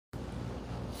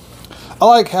I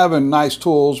like having nice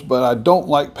tools, but I don't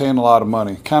like paying a lot of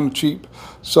money, kind of cheap.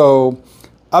 So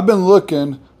I've been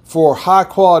looking for high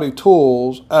quality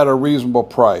tools at a reasonable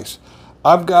price.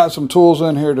 I've got some tools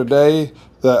in here today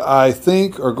that I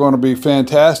think are going to be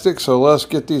fantastic. So let's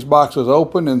get these boxes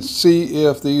open and see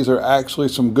if these are actually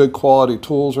some good quality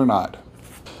tools or not.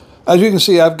 As you can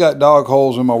see, I've got dog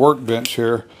holes in my workbench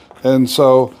here. And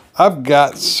so I've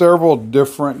got several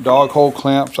different dog hole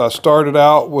clamps. I started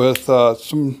out with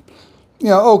some,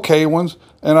 okay ones,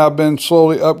 and I've been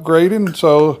slowly upgrading.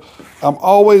 So I'm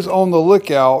always on the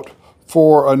lookout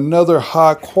for another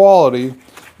high quality,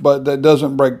 but that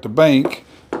doesn't break the bank.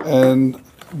 And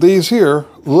these here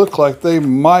look like they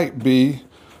might be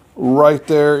right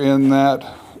there in that,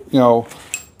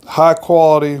 high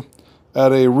quality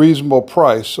at a reasonable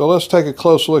price. So let's take a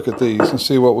close look at these and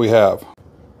see what we have.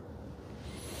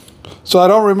 So I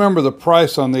don't remember the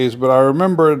price on these, but I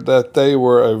remember that they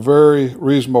were a very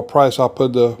reasonable price. I'll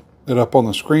put it up on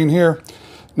the screen here.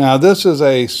 Now this is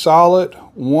a solid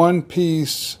one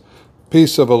piece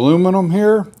of aluminum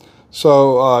here.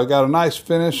 So got a nice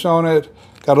finish on it.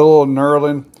 Got a little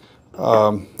knurling.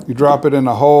 You drop it in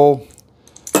a hole.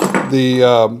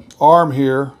 The arm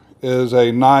here is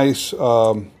a nice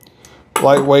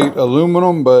lightweight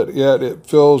aluminum, but yet it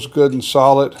feels good and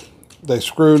solid. They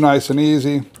screw nice and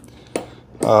easy.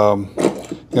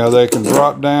 They can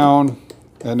drop down,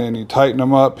 and then you tighten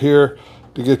them up here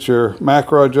to get your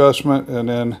macro adjustment, and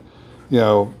then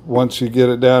once you get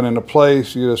it down into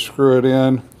place, you just screw it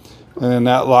in, and then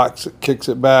that locks it, kicks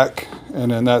it back,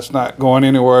 and then that's not going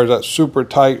anywhere. That's super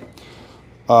tight.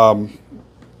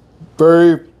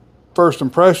 Very first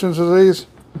impressions of these,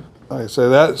 like I say,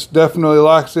 that's definitely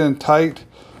locks in tight.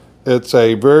 It's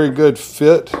a very good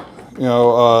fit.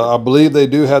 I believe they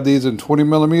do have these in 20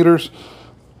 millimeters.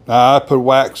 Now, I put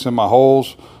wax in my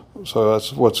holes, so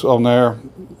that's what's on there.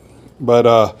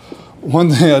 But one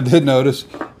thing I did notice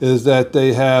is that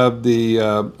they have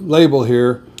the label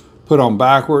here put on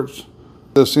backwards.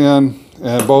 This in,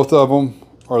 and both of them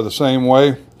are the same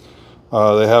way.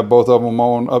 They have both of them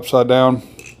on upside down.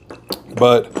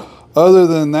 But other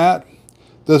than that,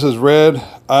 this is red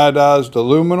iodized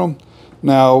aluminum.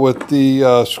 Now with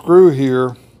the screw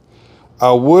here,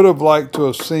 I would have liked to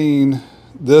have seen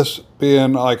this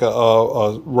being like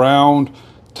a round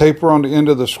taper on the end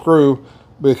of the screw,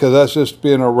 because that's just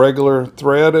being a regular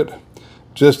threaded.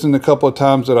 Just in the couple of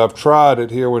times that I've tried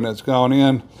it here when it's gone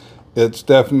in, it's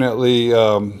definitely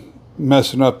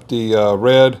messing up the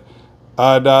red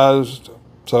iodized.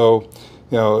 So,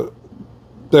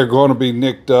 they're going to be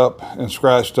nicked up and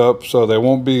scratched up, so they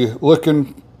won't be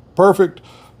looking perfect,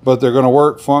 but they're going to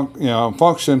work,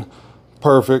 function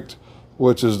perfect,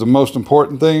 which is the most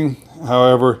important thing.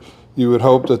 However, you would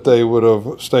hope that they would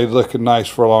have stayed looking nice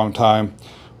for a long time,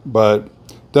 but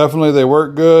definitely they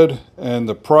work good, and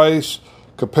the price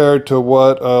compared to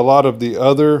what a lot of the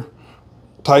other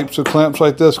types of clamps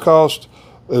like this cost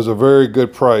is a very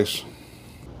good price.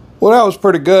 Well, that was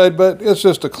pretty good, but it's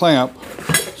just a clamp.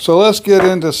 So let's get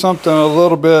into something a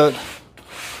little bit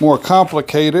more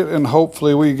complicated, and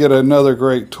hopefully we get another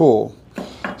great tool.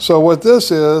 So what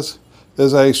this is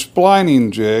a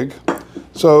splining jig.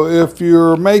 So if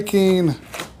you're making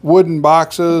wooden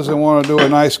boxes and want to do a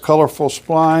nice colorful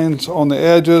splines on the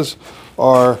edges,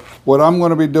 or what I'm going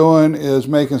to be doing is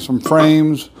making some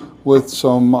frames with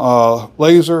some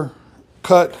laser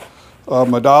cut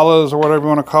mandalas or whatever you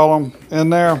want to call them in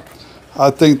there. I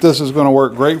think this is going to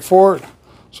work great for it.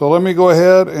 So let me go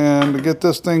ahead and get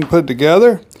this thing put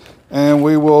together, and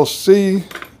we will see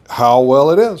how well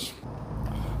it is.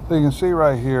 So you can see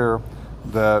right here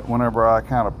that whenever I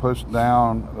kind of push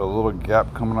down, a little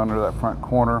gap coming under that front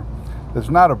corner. It's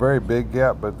not a very big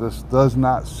gap, but this does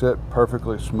not sit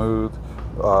perfectly smooth,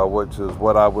 which is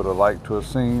what I would have liked to have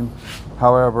seen.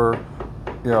 However,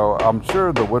 I'm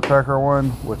sure the Woodpecker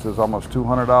one, which is almost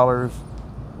 $200,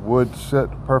 would sit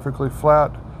perfectly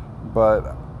flat,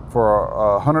 but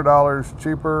for $100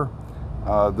 cheaper,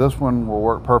 this one will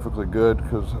work perfectly good,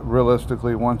 because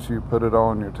realistically, once you put it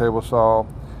on your table saw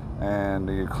and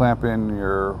you clamp in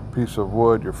your piece of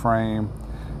wood, your frame,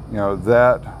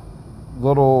 that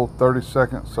little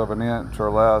 30/2 of an inch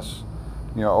or less,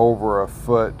 over a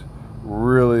foot,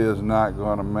 really is not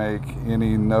going to make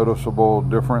any noticeable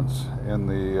difference in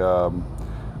the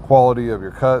quality of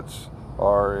your cuts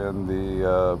or in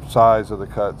the size of the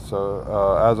cuts. So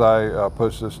as I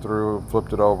pushed this through and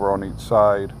flipped it over on each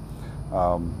side,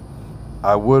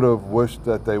 I would have wished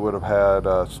that they would have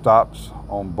had stops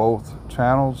on both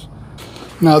channels.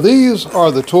 Now these are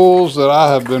the tools that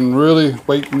I have been really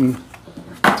waiting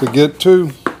to get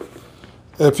to.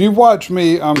 If you watch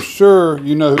me, I'm sure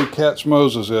you know who Katz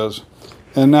Mosses is.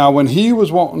 And now when he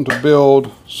was wanting to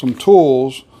build some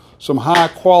tools, some high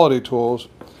quality tools,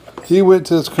 he went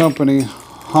to his company,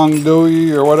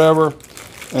 HONGDUI or whatever,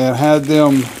 and had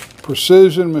them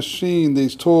precision machine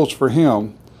these tools for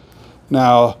him.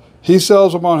 Now, he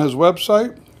sells them on his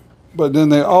website, but then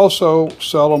they also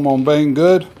sell them on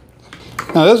Banggood.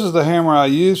 Now, this is the hammer I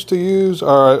used to use,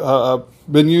 or I've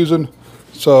been using.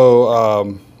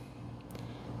 So,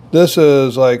 this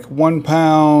is like 1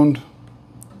 pound,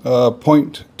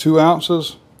 0.2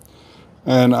 ounces.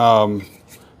 And,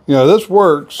 you know, this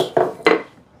works.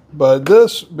 But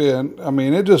this being, I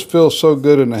mean, it just feels so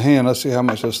good in the hand. Let's see how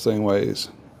much this thing weighs.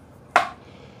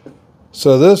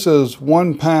 So this is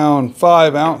 1 pound,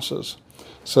 5 ounces.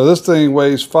 So this thing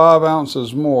weighs 5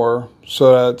 ounces more.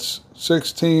 So that's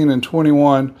 16 and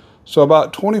 21. So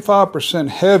about 25%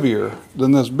 heavier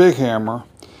than this big hammer.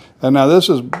 And now this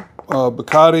is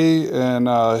Bacardi and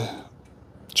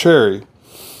cherry.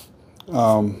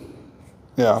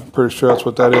 Yeah, I'm pretty sure that's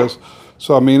what that is.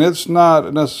 So, I mean, it's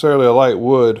not necessarily a light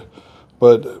wood,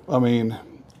 but, I mean,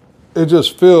 it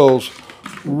just feels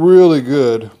really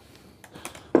good,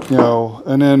 you know.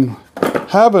 And then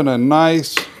having a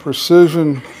nice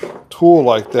precision tool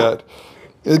like that,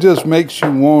 it just makes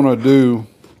you want to do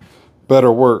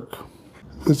better work.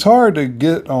 It's hard to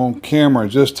get on camera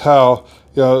just how,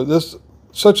 you know, this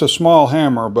such a small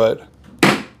hammer, but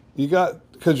you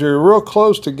got, because you're real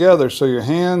close together, so your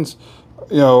hands,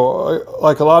 you know,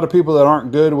 like a lot of people that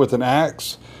aren't good with an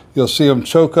axe, you'll see them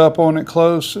choke up on it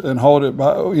close and hold it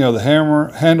by, you know, the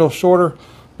hammer handle shorter,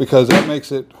 because that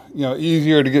makes it, you know,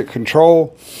 easier to get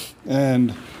control.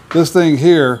 And this thing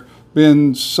here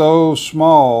being so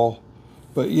small,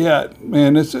 but yet,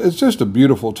 man, it's just a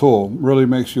beautiful tool. Really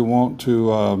makes you want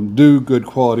to do good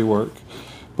quality work.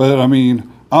 But I mean,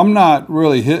 I'm not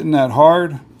really hitting that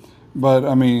hard, but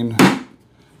I mean,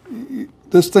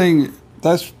 this thing,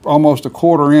 that's almost a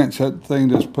 1/4 inch. That thing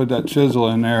just put that chisel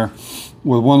in there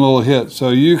with one little hit. So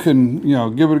you can, you know,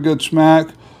 give it a good smack,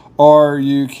 or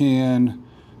you can,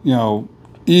 you know,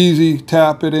 easy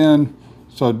tap it in.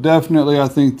 So definitely I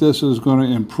think this is going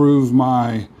to improve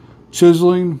my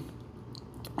chiseling.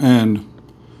 And,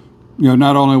 you know,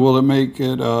 not only will it make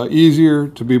it easier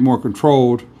to be more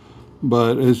controlled,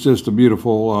 but it's just a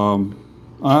beautiful,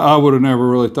 I would have never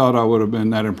really thought I would have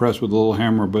been that impressed with the little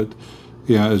hammer, but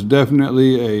yeah, it's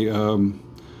definitely a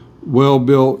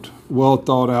well-built,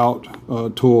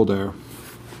 well-thought-out tool there.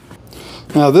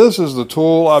 Now, this is the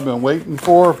tool I've been waiting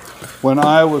for. When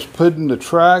I was putting the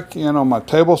track in on my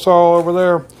table saw over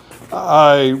there,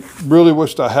 I really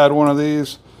wished I had one of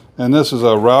these. And this is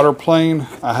a router plane.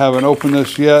 I haven't opened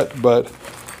this yet, but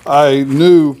I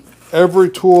knew every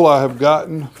tool I have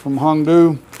gotten from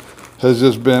HONGDUI has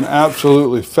just been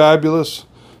absolutely fabulous.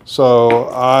 So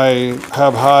I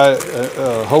have high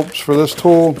hopes for this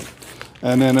tool.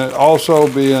 And then it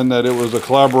also being that it was a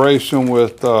collaboration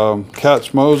with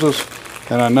Katz Mosses,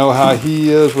 and I know how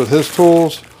he is with his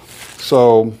tools.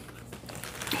 So,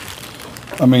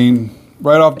 I mean,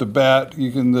 right off the bat,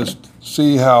 you can just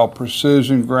see how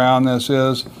precision ground this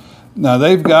is. Now,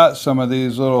 they've got some of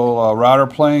these little router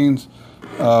planes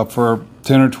for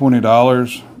 $10 or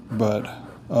 $20, but,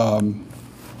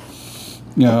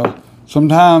 you know,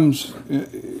 sometimes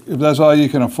if that's all you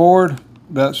can afford,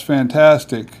 that's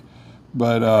fantastic.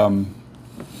 But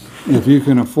if you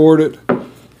can afford it,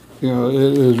 you know,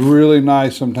 it is really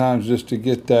nice sometimes just to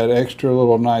get that extra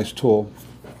little nice tool.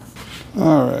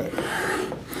 All right.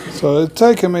 So it's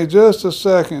taken me just a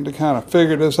second to kind of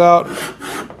figure this out.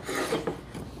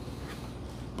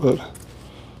 But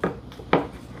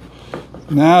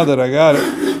now that I got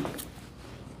it,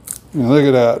 you know, look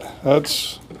at that.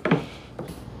 That's,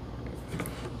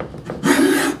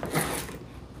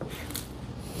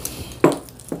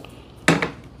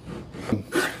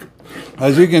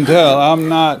 as you can tell, I'm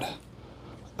not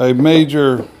a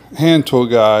major hand tool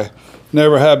guy.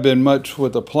 Never have been much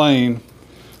with a plane.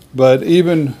 But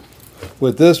even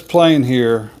with this plane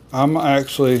here, I'm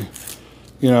actually,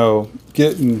 you know,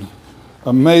 getting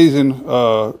amazing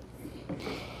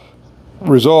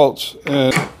results.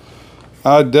 And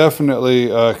I definitely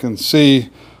can see,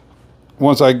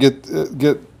 once I get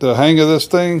the hang of this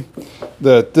thing,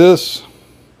 that this,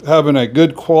 having a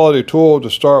good quality tool to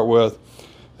start with,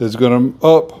 is going to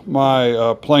up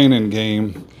my planing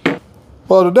game.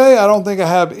 Well, today I don't think I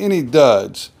have any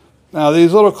duds. Now,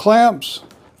 these little clamps,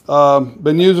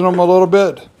 been using them a little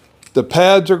bit. The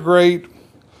pads are great.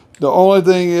 The only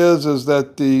thing is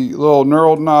that the little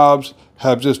knurled knobs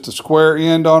have just a square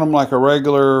end on them, like a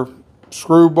regular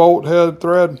screw bolt head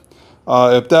thread.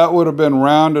 If that would have been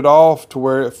rounded off to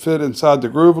where it fit inside the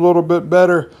groove a little bit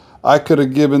better, I could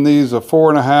have given these a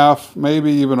 4.5,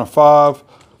 maybe even a 5,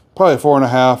 probably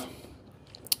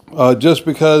 4.5, just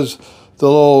because the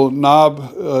little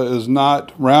knob is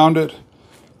not rounded.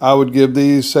 I would give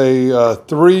these, say,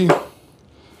 3.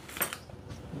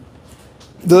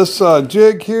 This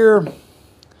jig here,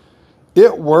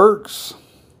 it works.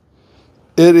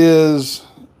 It is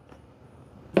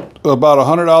about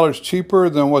 $100 cheaper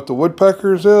than what the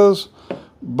Woodpecker's is,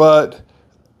 but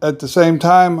at the same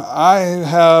time, I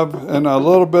have in a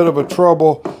little bit of a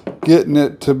trouble getting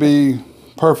it to be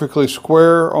perfectly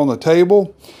square on the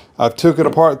table. I've took it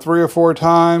apart 3 or 4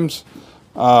 times.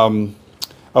 I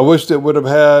wished it would have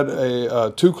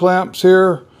had 2 clamps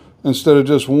here instead of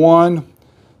just 1.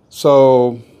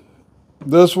 So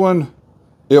this one,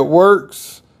 it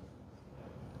works,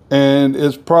 and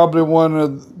it's probably one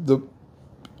of the,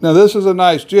 now this is a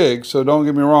nice jig, so don't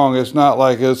get me wrong, it's not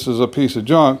like this is a piece of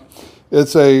junk.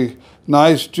 It's a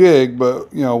nice jig, but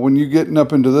you know, when you're getting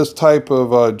up into this type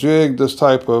of jig, this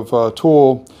type of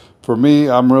tool, for me,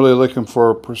 I'm really looking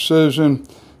for precision.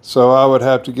 So I would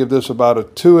have to give this about a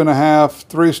 2.5,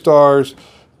 3 stars,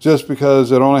 just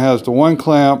because it only has the 1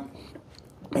 clamp,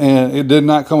 and it did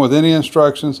not come with any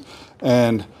instructions.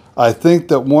 And I think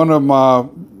that one of my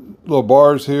little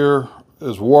bars here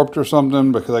is warped or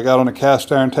something, because I got on a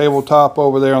cast iron tabletop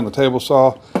over there on the table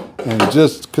saw and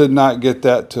just could not get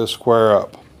that to square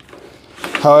up.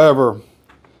 However,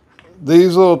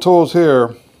 these little tools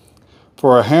here,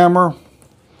 for a hammer,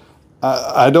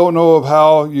 I don't know of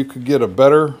how you could get a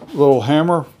better little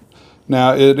hammer.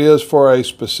 Now, it is for a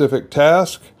specific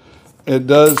task. It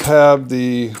does have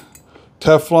the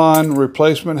Teflon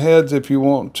replacement heads if you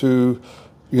want to,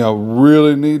 you know,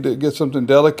 really need to get something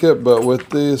delicate. But with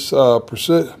these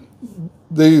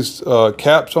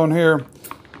caps on here,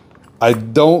 I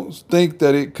don't think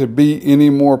that it could be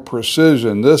any more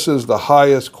precision. This is the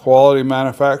highest quality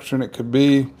manufacturing it could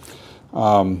be.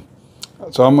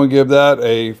 So I'm going to give that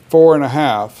a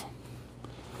 4.5.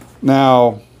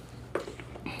 Now,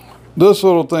 this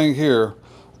little thing here,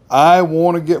 I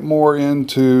want to get more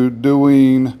into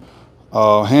doing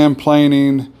hand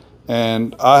planing,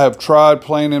 and I have tried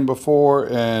planing before,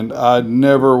 and I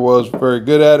never was very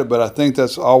good at it, but I think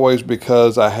that's always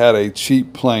because I had a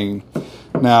cheap plane.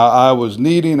 Now, I was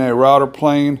needing a router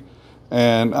plane,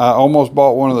 and I almost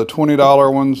bought one of the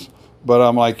 $20 ones, but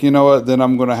I'm like, you know what, then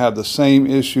I'm going to have the same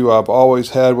issue I've always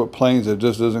had with planes. It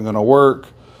just isn't going to work.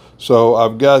 So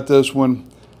I've got this one.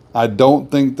 I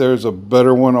don't think there's a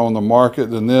better one on the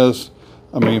market than this.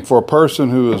 I mean, for a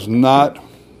person who has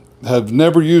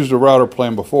never used a router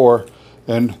plane before,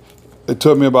 and it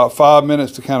took me about 5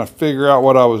 minutes to kind of figure out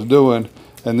what I was doing.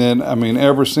 And then, I mean,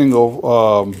 every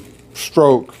single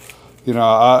stroke, you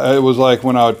know, it was like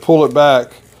when I would pull it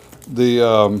back, the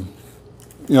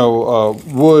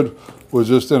wood was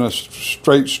just in a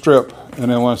straight strip, and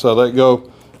then once I let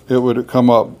go, it would come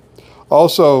up.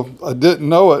 Also, I didn't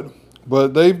know it,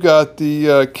 but they've got the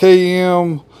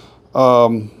KM1,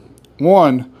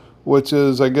 which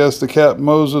is, I guess, the Katz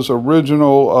Mosses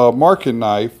original marking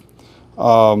knife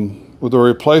with a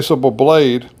replaceable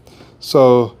blade.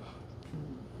 So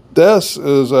this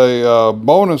is a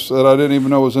bonus that I didn't even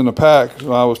know was in the pack.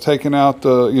 When I was taking out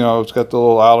the, you know, it's got the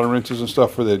little Allen wrenches and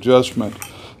stuff for the adjustment.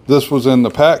 This was in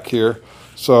the pack here,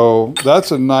 so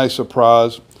that's a nice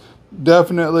surprise.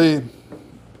 Definitely,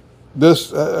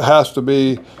 this has to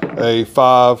be a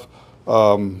 5.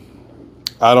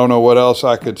 I don't know what else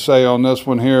I could say on this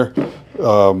one here.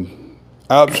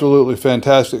 Absolutely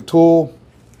fantastic tool.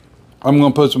 I'm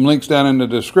going to put some links down in the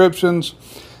descriptions.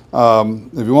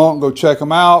 If you want, go check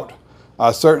them out.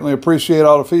 I certainly appreciate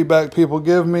all the feedback people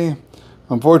give me.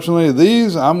 Unfortunately,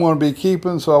 these I'm going to be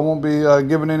keeping, so I won't be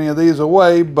giving any of these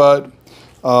away, but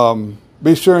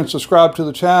be sure and subscribe to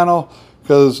the channel,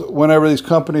 because whenever these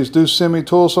companies do send me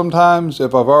tools sometimes,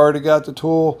 if I've already got the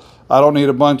tool, I don't need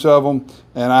a bunch of them,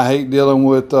 and I hate dealing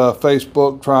with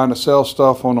Facebook trying to sell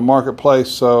stuff on the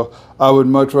marketplace, so I would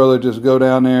much rather just go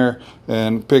down there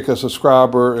and pick a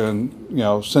subscriber and, you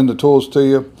know, send the tools to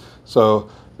you. So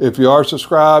if you are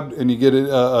subscribed and you get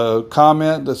a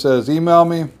comment that says email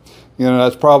me, you know,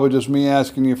 that's probably just me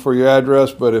asking you for your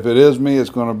address, but if it is me, it's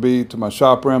going to be to my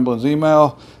Shop Ramblings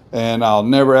email, and I'll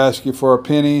never ask you for a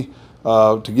penny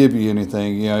to give you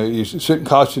anything. You know, it shouldn't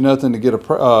cost you nothing to get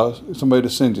somebody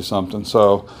to send you something.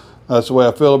 So that's the way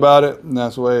I feel about it, and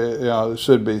that's the way, you know, it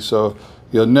should be. So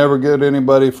you'll never get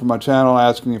anybody from my channel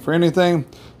asking you for anything.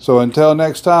 So until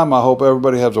next time, I hope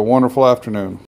everybody has a wonderful afternoon.